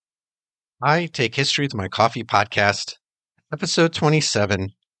I Take History with My Coffee podcast, episode 27,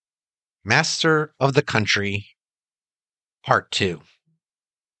 Master of the Country, part 2.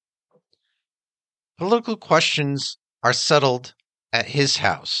 Political questions are settled at his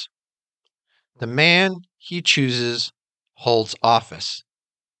house. The man he chooses holds office.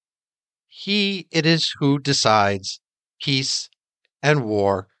 He it is who decides peace and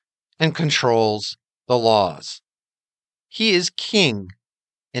war and controls the laws. He is king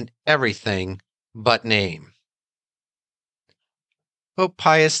in everything but name. Pope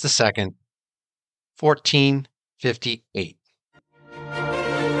Pius II, 1458.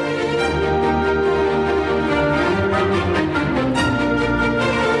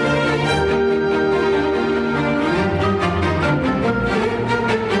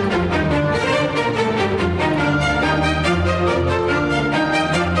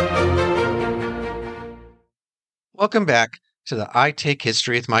 Welcome back to the I Take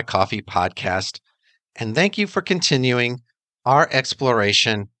History with My Coffee podcast, and thank you for continuing our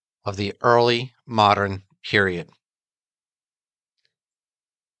exploration of the early modern period.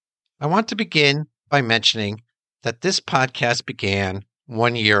 I want to begin by mentioning that this podcast began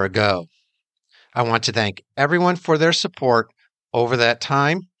 1 year ago. I want to thank everyone for their support over that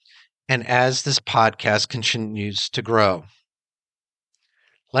time and as this podcast continues to grow.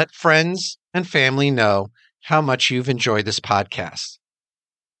 Let friends and family know how much you've enjoyed this podcast.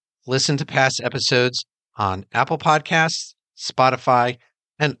 Listen to past episodes on Apple Podcasts, Spotify,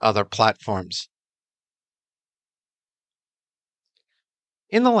 and other platforms.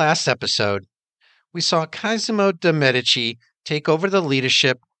 In the last episode, we saw Cosimo de' Medici take over the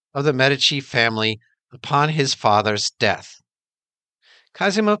leadership of the Medici family upon his father's death.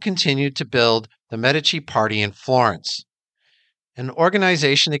 Cosimo continued to build the Medici party in Florence, an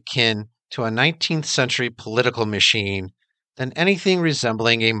organization akin to a 19th century political machine than anything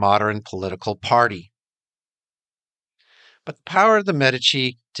resembling a modern political party. But the power of the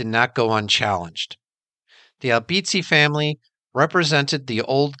Medici did not go unchallenged. The Albizzi family represented the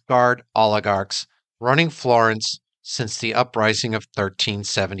old guard oligarchs running Florence since the uprising of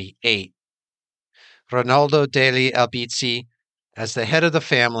 1378. Rinaldo degli Albizzi, as the head of the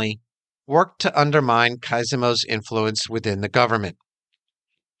family, worked to undermine Cosimo's influence within the government.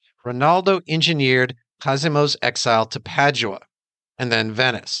 Rinaldo engineered Cosimo's exile to Padua and then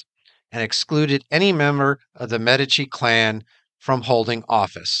Venice, and excluded any member of the Medici clan from holding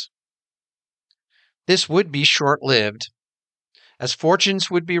office. This would be short-lived, as fortunes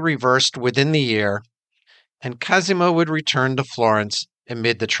would be reversed within the year, and Cosimo would return to Florence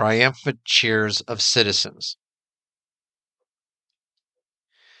amid the triumphant cheers of citizens.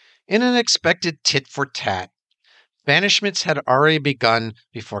 In an expected tit-for-tat, banishments had already begun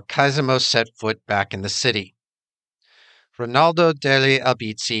before Cosimo set foot back in the city. Rinaldo degli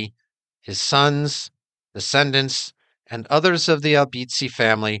Albizzi, his sons, descendants, and others of the Albizzi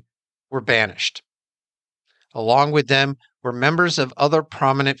family were banished. Along with them were members of other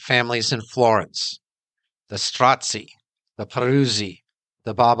prominent families in Florence, the Strozzi, the Peruzzi,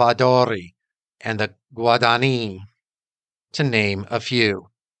 the Barbadori, and the Guadagni, to name a few.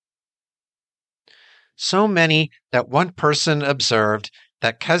 So many that one person observed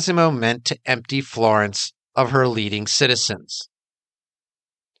that Cosimo meant to empty Florence of her leading citizens.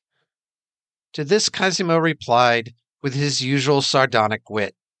 To this Cosimo replied with his usual sardonic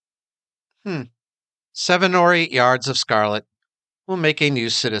wit, 7 or 8 yards of scarlet will make a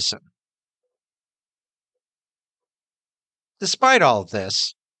new citizen. Despite all of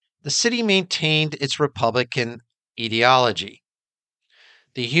this, the city maintained its republican ideology.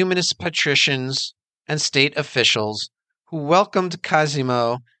 The humanist patricians and state officials who welcomed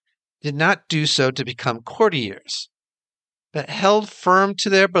Cosimo did not do so to become courtiers, but held firm to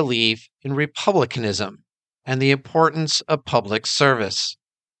their belief in republicanism and the importance of public service.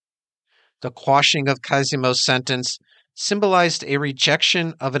 The quashing of Cosimo's sentence symbolized a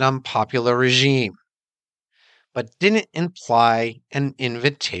rejection of an unpopular regime, but didn't imply an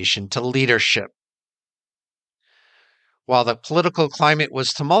invitation to leadership. While the political climate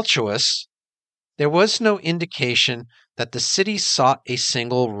was tumultuous, there was no indication that the city sought a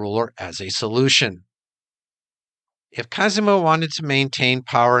single ruler as a solution. If Cosimo wanted to maintain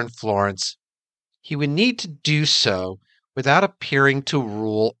power in Florence, he would need to do so without appearing to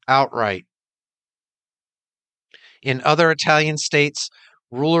rule outright. In other Italian states,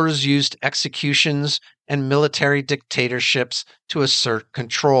 rulers used executions and military dictatorships to assert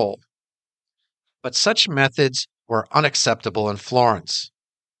control. But such methods were unacceptable in Florence.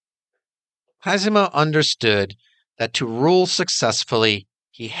 Cosimo understood that to rule successfully,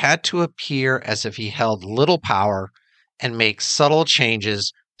 he had to appear as if he held little power and make subtle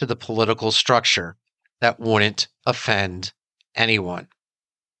changes to the political structure that wouldn't offend anyone.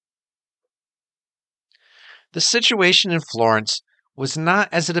 The situation in Florence was not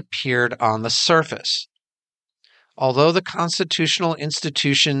as it appeared on the surface. Although the constitutional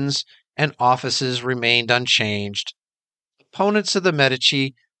institutions and offices remained unchanged, opponents of the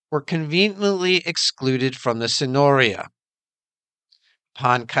Medici were conveniently excluded from the Signoria.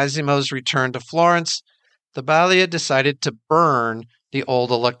 Upon Cosimo's return to Florence, the Balia decided to burn the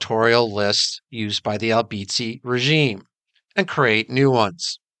old electoral lists used by the Albizzi regime and create new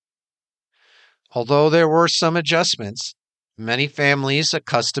ones. Although there were some adjustments, many families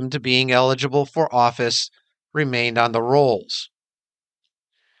accustomed to being eligible for office remained on the rolls.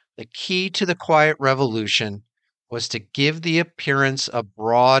 The key to the Quiet Revolution was to give the appearance of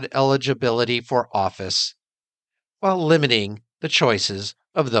broad eligibility for office while limiting the choices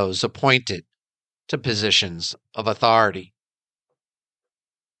of those appointed to positions of authority.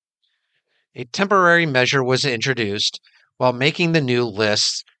 A temporary measure was introduced while making the new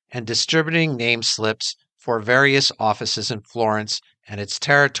lists and distributing name slips for various offices in Florence and its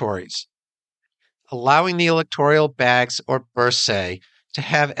territories, allowing the electoral bags or bursae to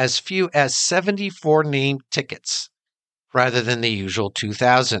have as few as 74 name tickets rather than the usual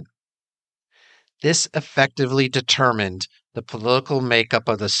 2,000. This effectively determined the political makeup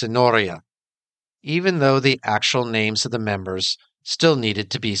of the Signoria, even though the actual names of the members still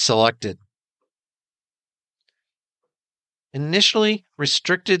needed to be selected. Initially,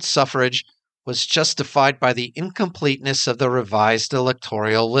 restricted suffrage was justified by the incompleteness of the revised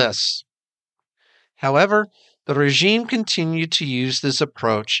electoral lists. However, the regime continued to use this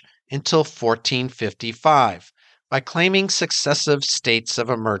approach until 1455 by claiming successive states of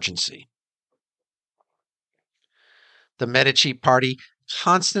emergency. The Medici party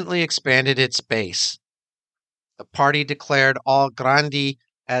constantly expanded its base. The party declared all grandi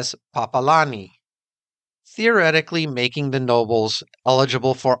as popolani, theoretically making the nobles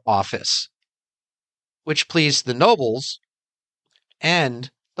eligible for office, which pleased the nobles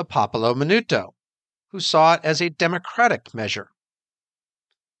and the popolo minuto, who saw it as a democratic measure.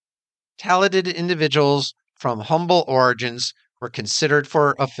 Talented individuals from humble origins were considered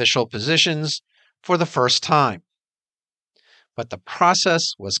for official positions for the first time, but the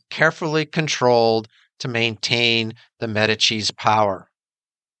process was carefully controlled to maintain the Medici's power.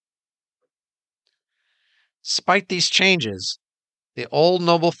 Despite these changes, the old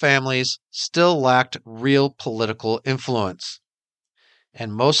noble families still lacked real political influence,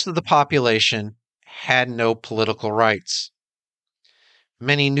 and most of the population had no political rights.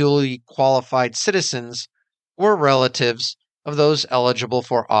 Many newly qualified citizens were relatives of those eligible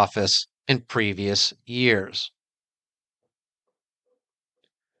for office in previous years.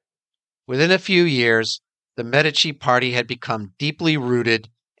 Within a few years, the Medici party had become deeply rooted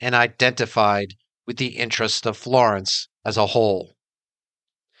and identified with the interests of Florence as a whole.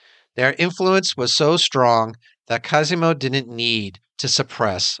 Their influence was so strong that Cosimo didn't need to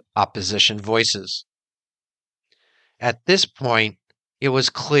suppress opposition voices. At this point, it was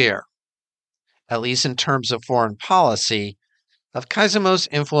clear, at least in terms of foreign policy, of Cosimo's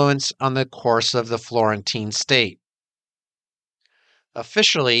influence on the course of the Florentine state.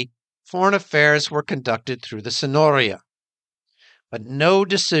 Officially, foreign affairs were conducted through the Signoria, but no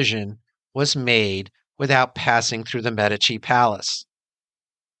decision was made without passing through the Medici palace.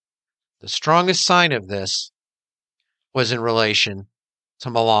 The strongest sign of this was in relation to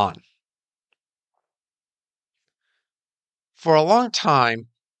Milan. For a long time,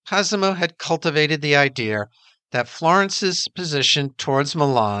 Cosimo had cultivated the idea that Florence's position towards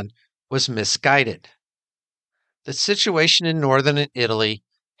Milan was misguided. The situation in northern Italy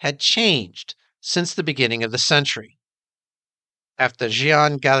had changed since the beginning of the century. After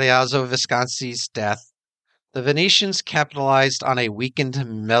Gian Galeazzo Visconti's death, the Venetians capitalized on a weakened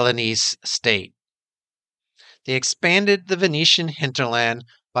Milanese state. They expanded the Venetian hinterland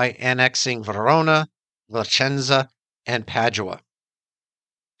by annexing Verona, Vicenza, and Padua.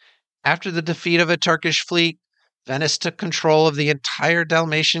 After the defeat of a Turkish fleet, Venice took control of the entire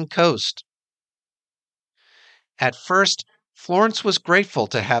Dalmatian coast. At first, Florence was grateful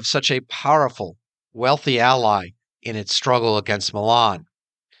to have such a powerful, wealthy ally in its struggle against Milan,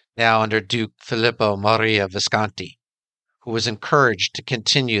 now under Duke Filippo Maria Visconti, who was encouraged to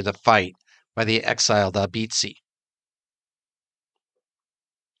continue the fight by the exiled Albizzi.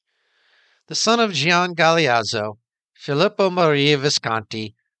 The son of Gian Galeazzo, Filippo Maria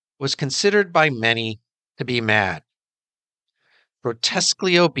Visconti, was considered by many to be mad.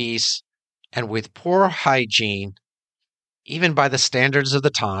 Grotesquely obese and with poor hygiene, even by the standards of the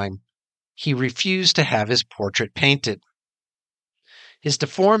time, he refused to have his portrait painted. His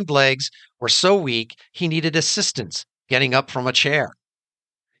deformed legs were so weak he needed assistance getting up from a chair.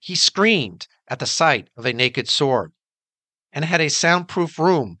 He screamed at the sight of a naked sword and had a soundproof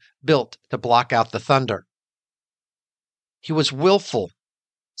room built to block out the thunder. He was willful,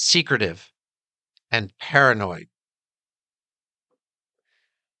 secretive, and paranoid.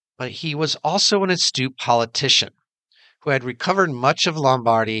 But he was also an astute politician who had recovered much of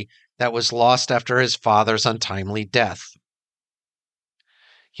Lombardy that was lost after his father's untimely death.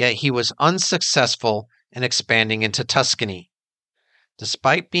 Yet he was unsuccessful in expanding into Tuscany,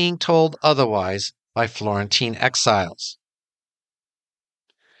 despite being told otherwise by Florentine exiles.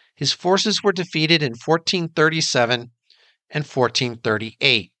 His forces were defeated in 1437 and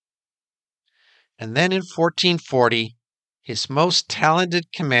 1438. And then in 1440, his most talented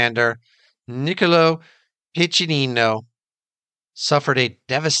commander, Niccolo Piccinino, suffered a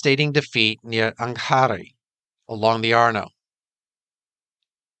devastating defeat near Anghiari along the Arno.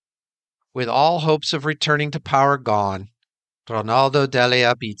 With all hopes of returning to power gone, Ronaldo delle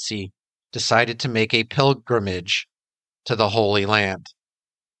Albizzi decided to make a pilgrimage to the Holy Land.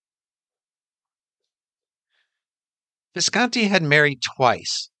 Visconti had married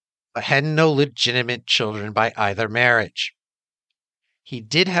twice, but had no legitimate children by either marriage. He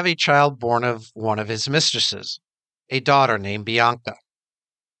did have a child born of one of his mistresses, a daughter named Bianca.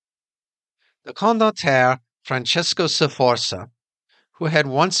 The condottiere Francesco Sforza, who had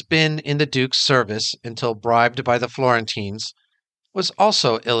once been in the Duke's service until bribed by the Florentines, was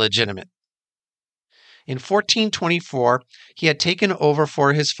also illegitimate. In 1424, he had taken over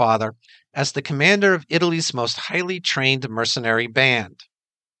for his father as the commander of Italy's most highly trained mercenary band.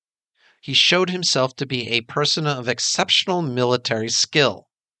 He showed himself to be a person of exceptional military skill,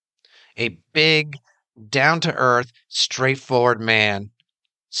 a big, down-to-earth, straightforward man.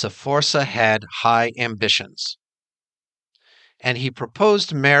 Sforza had high ambitions, and he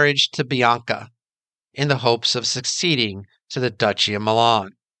proposed marriage to Bianca in the hopes of succeeding to the Duchy of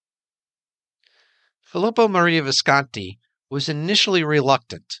Milan. Filippo Maria Visconti was initially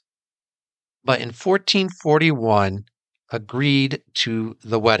reluctant, but in 1441 agreed to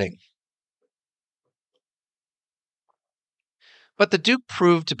the wedding. But the Duke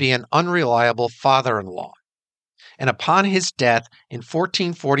proved to be an unreliable father-in-law, and upon his death in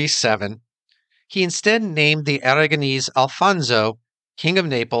 1447, he instead named the Aragonese Alfonso, King of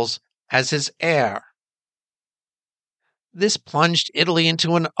Naples, as his heir. This plunged Italy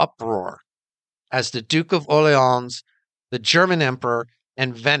into an uproar, as the Duke of Orleans, the German Emperor,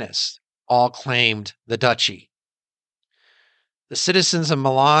 and Venice all claimed the duchy. The citizens of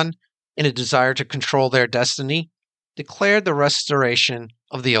Milan, in a desire to control their destiny, declared the restoration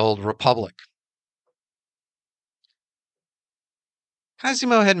of the old republic.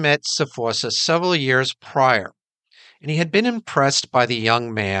 Cosimo had met Sforza several years prior, and he had been impressed by the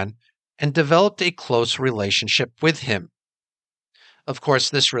young man and developed a close relationship with him. Of course,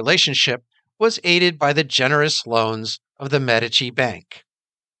 this relationship was aided by the generous loans of the Medici Bank.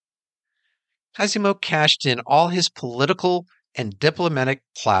 Cosimo cashed in all his political and diplomatic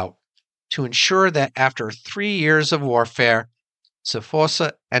clout to ensure that after 3 years of warfare,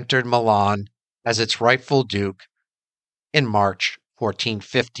 Sforza entered Milan as its rightful duke in March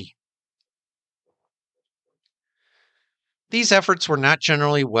 1450. These efforts were not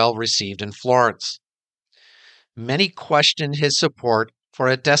generally well received in Florence. Many questioned his support for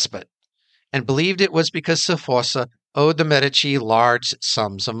a despot and believed it was because Sforza owed the Medici large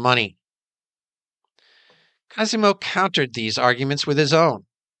sums of money. Cosimo countered these arguments with his own.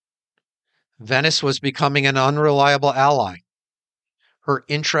 Venice was becoming an unreliable ally. Her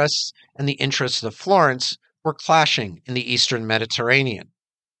interests and the interests of Florence were clashing in the eastern Mediterranean.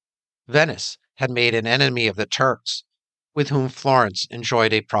 Venice had made an enemy of the Turks, with whom Florence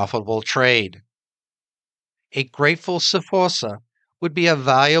enjoyed a profitable trade. A grateful Sforza would be a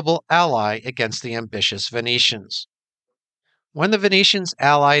valuable ally against the ambitious Venetians. When the Venetians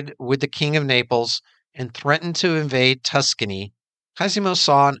allied with the King of Naples and threatened to invade Tuscany, Cosimo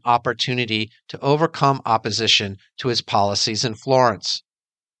saw an opportunity to overcome opposition to his policies in Florence.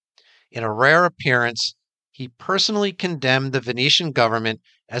 In a rare appearance, he personally condemned the Venetian government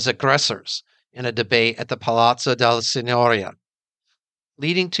as aggressors in a debate at the Palazzo della Signoria,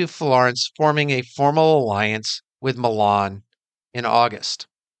 leading to Florence forming a formal alliance with Milan in August.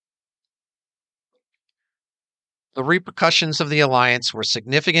 The repercussions of the alliance were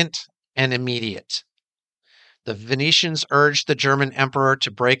significant and immediate. The Venetians urged the German emperor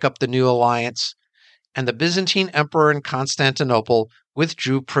to break up the new alliance, and the Byzantine emperor in Constantinople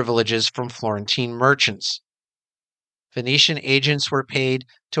withdrew privileges from Florentine merchants. Venetian agents were paid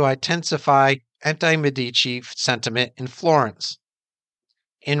to intensify anti-Medici sentiment in Florence,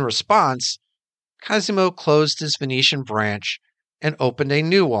 In response, Cosimo closed his Venetian branch and opened a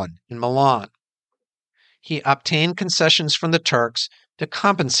new one in Milan. He obtained concessions from the Turks to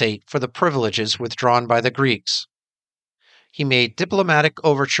compensate for the privileges withdrawn by the Greeks. He made diplomatic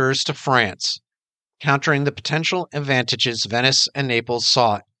overtures to France, countering the potential advantages Venice and Naples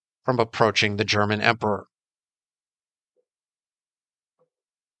sought from approaching the German emperor.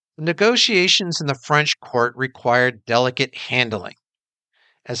 The negotiations in the French court required delicate handling,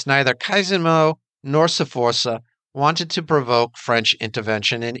 as neither Cosimo nor Sforza wanted to provoke French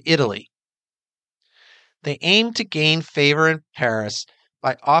intervention in Italy. They aimed to gain favor in Paris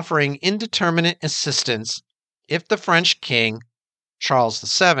by offering indeterminate assistance if the French king, Charles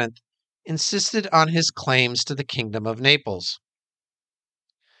VII, insisted on his claims to the Kingdom of Naples.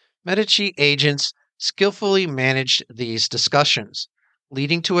 Medici agents skillfully managed these discussions,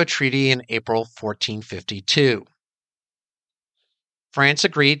 leading to a treaty in April 1452. France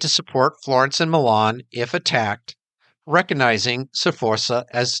agreed to support Florence and Milan if attacked, recognizing Sforza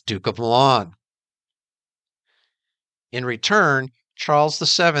as Duke of Milan. In return, Charles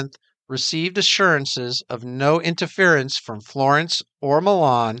VII received assurances of no interference from Florence or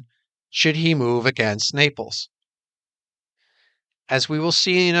Milan should he move against Naples. As we will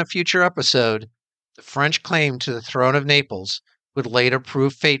see in a future episode, the French claim to the throne of Naples would later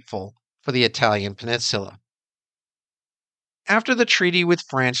prove fateful for the Italian peninsula. After the treaty with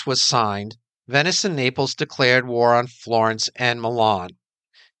France was signed, Venice and Naples declared war on Florence and Milan,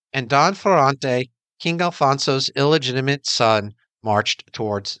 and Don Ferrante, King Alfonso's illegitimate son, marched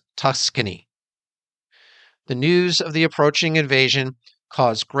towards Tuscany. The news of the approaching invasion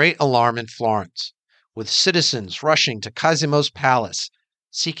caused great alarm in Florence, with citizens rushing to Cosimo's palace,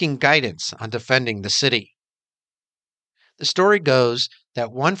 seeking guidance on defending the city. The story goes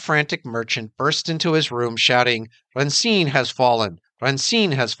that one frantic merchant burst into his room shouting, "Rancine has fallen!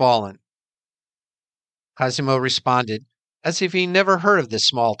 Rancine has fallen!" Cosimo responded as if he never heard of this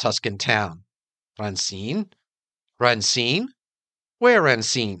small Tuscan town. "Rancine? Rancine? Where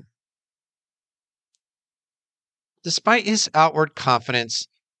Rancine?" Despite his outward confidence,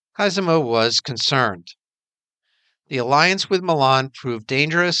 Cosimo was concerned. The alliance with Milan proved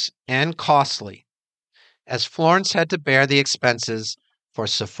dangerous and costly, as Florence had to bear the expenses for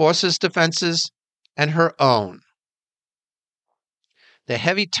Sforza's defenses and her own. The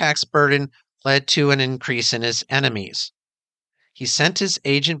heavy tax burden led to an increase in his enemies. He sent his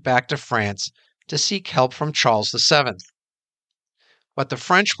agent back to France to seek help from Charles VII. But the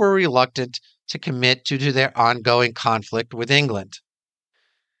French were reluctant to commit due to their ongoing conflict with England.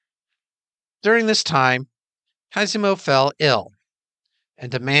 During this time, Cosimo fell ill,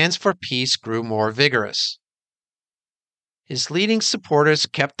 and demands for peace grew more vigorous. His leading supporters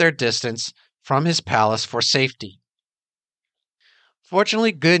kept their distance from his palace for safety.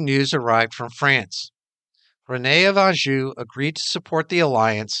 Fortunately, good news arrived from France. René of Anjou agreed to support the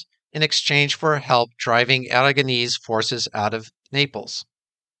alliance in exchange for help driving Aragonese forces out of Naples.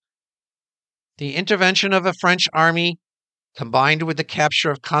 The intervention of a French army, combined with the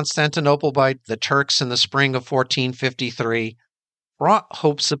capture of Constantinople by the Turks in the spring of 1453, brought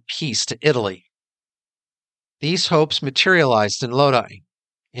hopes of peace to Italy. These hopes materialized in Lodi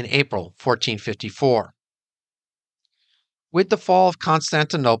in April 1454. With the fall of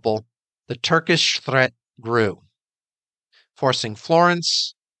Constantinople, the Turkish threat grew, forcing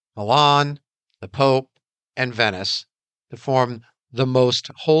Florence, Milan, the Pope, and Venice to form the Most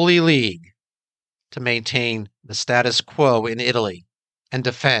Holy League to maintain the status quo in Italy and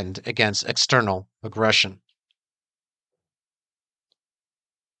defend against external aggression.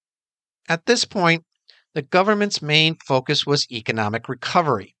 At this point, the government's main focus was economic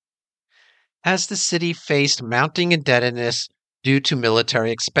recovery, as the city faced mounting indebtedness due to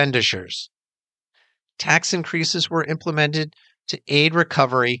military expenditures. Tax increases were implemented to aid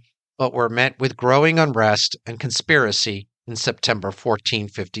recovery, but were met with growing unrest and conspiracy in September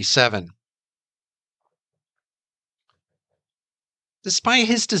 1457. Despite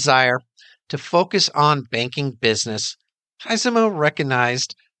his desire to focus on banking business, Cosimo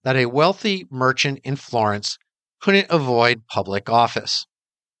recognized that a wealthy merchant in Florence couldn't avoid public office.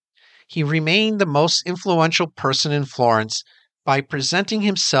 He remained the most influential person in Florence by presenting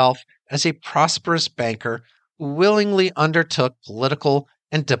himself as a prosperous banker who willingly undertook political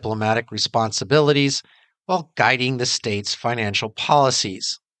and diplomatic responsibilities while guiding the state's financial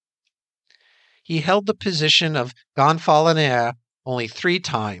policies. He held the position of Gonfalonier only 3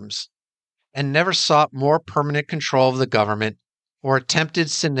 times and never sought more permanent control of the government or attempted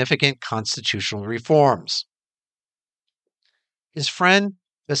significant constitutional reforms. His friend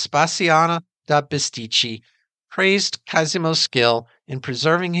Vespasiano da Bisticci praised Cosimo's skill in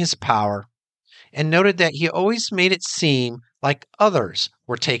preserving his power and noted that he always made it seem like others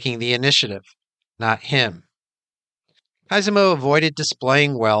were taking the initiative, not him. Cosimo avoided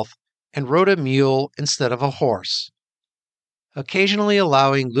displaying wealth and rode a mule instead of a horse, occasionally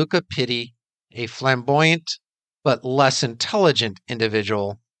allowing Luca Pitti, a flamboyant but less intelligent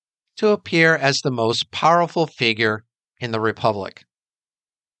individual, to appear as the most powerful figure in the Republic.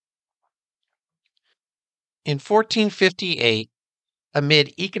 In 1458,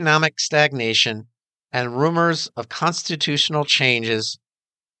 amid economic stagnation and rumors of constitutional changes,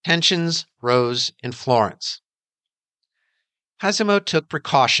 tensions rose in Florence. Cosimo took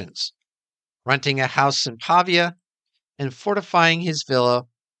precautions, renting a house in Pavia and fortifying his villa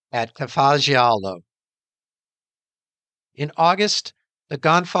at Cafaggiolo. In August, the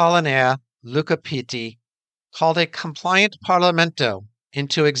Gonfalonier Luca Pitti called a compliant Parlamento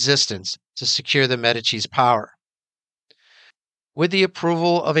into existence to secure the Medici's power. With the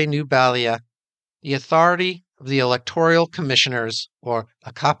approval of a new Balia, the authority of the electoral commissioners, or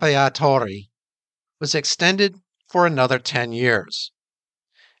accoppiatori, was extended for another 10 years,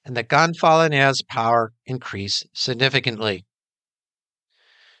 and the Gonfalonier's power increased significantly.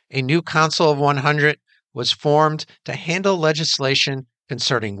 A new Council of 100 was formed to handle legislation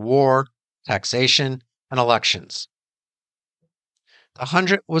concerning war, taxation, and elections. The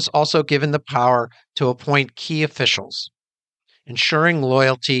 100 was also given the power to appoint key officials, ensuring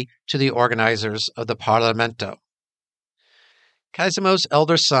loyalty to the organizers of the Parlamento. Cosimo's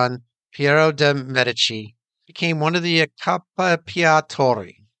elder son, Piero de' Medici, became one of the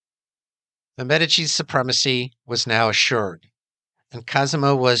accoppiatori. The Medici's supremacy was now assured, and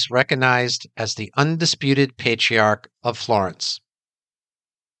Cosimo was recognized as the undisputed patriarch of Florence.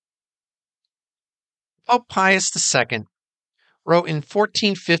 Pope Pius II wrote in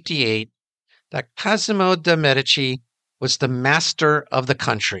 1458 that Cosimo de' Medici was the master of the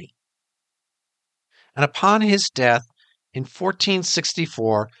country. And upon his death in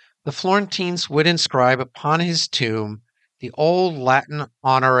 1464, the Florentines would inscribe upon his tomb the old Latin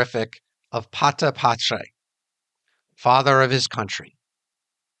honorific of Pater Patrae, father of his country.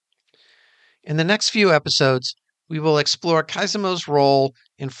 In the next few episodes, we will explore Cosimo's role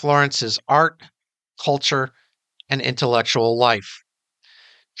in Florence's art, culture, and intellectual life,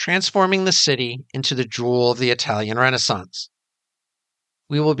 transforming the city into the jewel of the Italian Renaissance.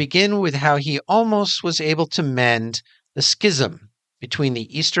 We will begin with how he almost was able to mend the schism between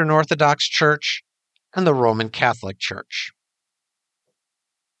the Eastern Orthodox Church and the Roman Catholic Church.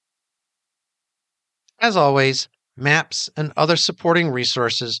 As always, maps and other supporting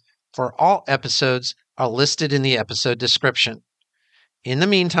resources for all episodes are listed in the episode description. In the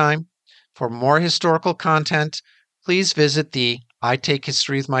meantime, for more historical content, please visit the I Take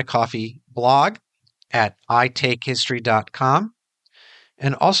History with My Coffee blog at itakehistory.com,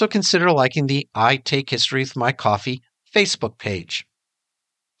 and also consider liking the I Take History with My Coffee Facebook page.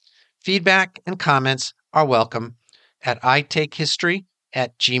 Feedback and comments are welcome at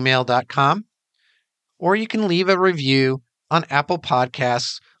itakehistory@gmail.com, or you can leave a review on Apple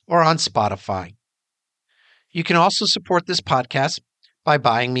Podcasts or on Spotify. You can also support this podcast by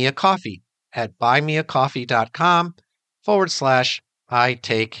buying me a coffee at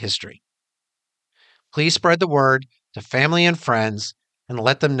buymeacoffee.com/itakehistory. Please spread the word to family and friends and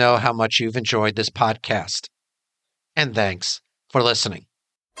let them know how much you've enjoyed this podcast. And thanks for listening.